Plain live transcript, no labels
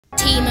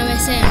Team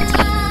MSM.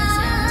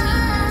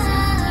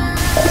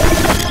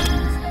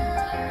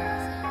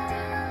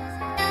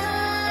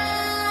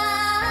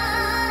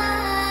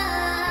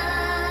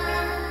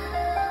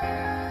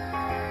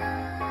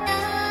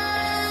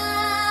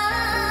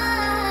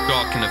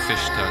 Dark in a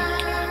fish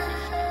tank.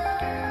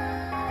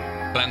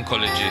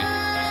 Blankology.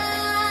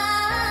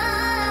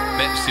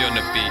 Mepzie on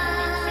the beat.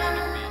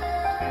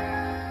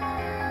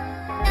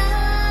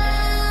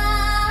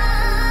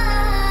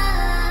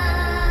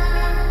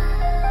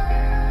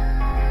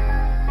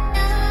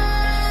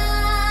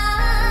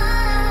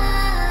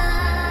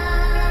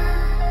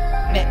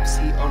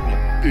 Mepzie on the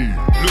beat.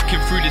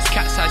 Looking through this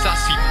cat's eyes, I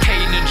see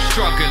pain and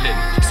struggling.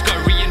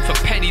 Scurrying for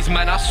pennies,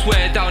 man, I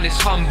swear down it's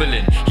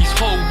humbling. His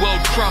whole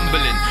world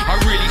crumbling. I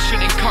really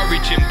should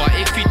encourage him, but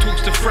if he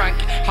talks to Frank,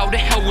 how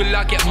the hell will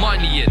I get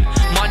money in?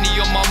 Money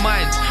on my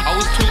mind. I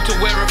was taught to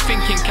wear a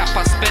thinking cap.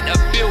 I spent a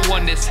bill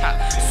on this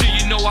hat, so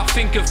you know I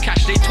think of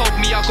cash. They told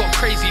me I got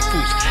crazy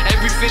thoughts.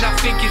 Everything I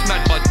think is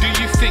mad, but do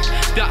you think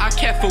that I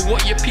care for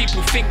what your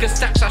people think of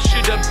stacks? I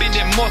should have been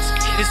in mosque.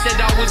 Instead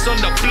I was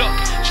on the block.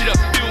 Should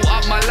have built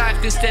up my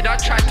life. Instead I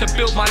tried to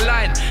build my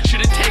line.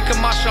 Should have taken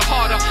my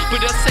shahada,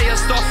 but they'll say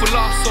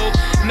astaghfirullah. So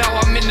now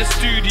I'm in the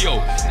studio,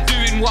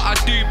 doing what I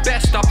do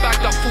best. I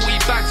bagged up 40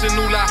 bags and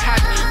all I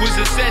had was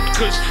a Z,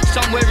 cause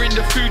somewhere in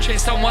the food chain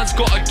someone's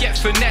gotta get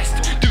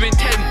finessed. Doing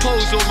 10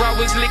 toes or I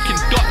was licking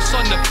dots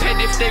on the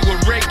ped if they were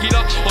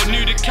regular, or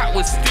knew the cat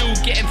was still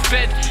getting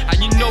fed. And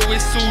you know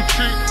it's all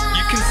true,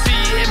 you can see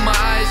it in my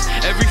eyes.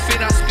 Everything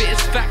I spit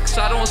is facts,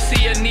 I don't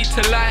see a need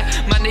to lie.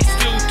 Man, they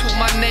still talk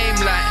my name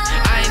like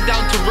I ain't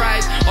down to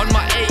ride. On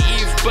my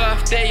 80th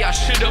birthday I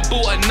should've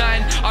bought a 9.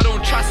 I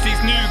don't trust these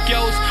new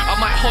girls, I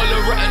might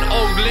holler at an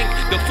old link.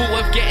 The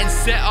thought of getting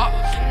set up,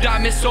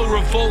 damn it's so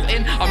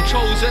revolting. I'm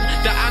chosen,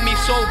 the Ami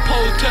so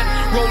potent.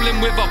 Rolling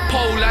with a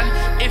pole and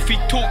if he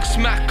talks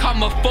smack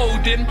I'ma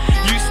fold him.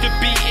 Used to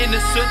be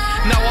innocent,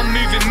 now I'm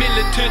moving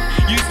militant.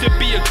 Used to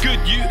be a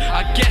good you,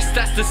 I guess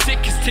that's the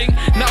sickest thing.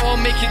 Now I'll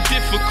make it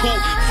difficult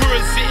for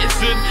a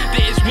citizen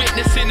that is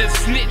witnessing and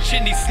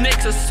snitching. These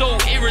snakes are so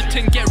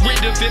irritant, get rid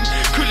of him.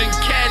 Couldn't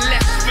care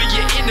less for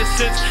your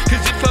innocence,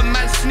 cause if a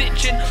man's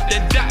snitching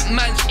then that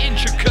man's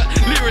intricate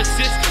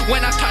lyricist.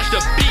 When I touch the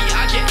beat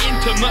I get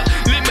intimate,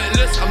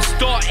 limitless. I'm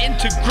starting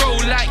to grow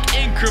like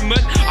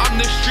increment. I'm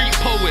the street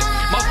poet,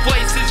 my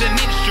voice is an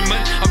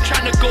instrument. I'm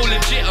trying to go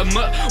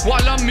legitimate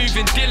while I'm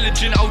moving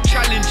diligent. I'll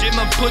challenge him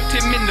and put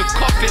him in the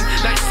coffin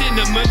like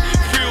cinnamon.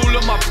 Free all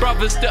of my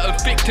brothers that are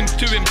victims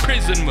to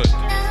imprisonment.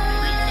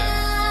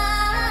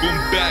 Boom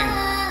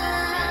bang.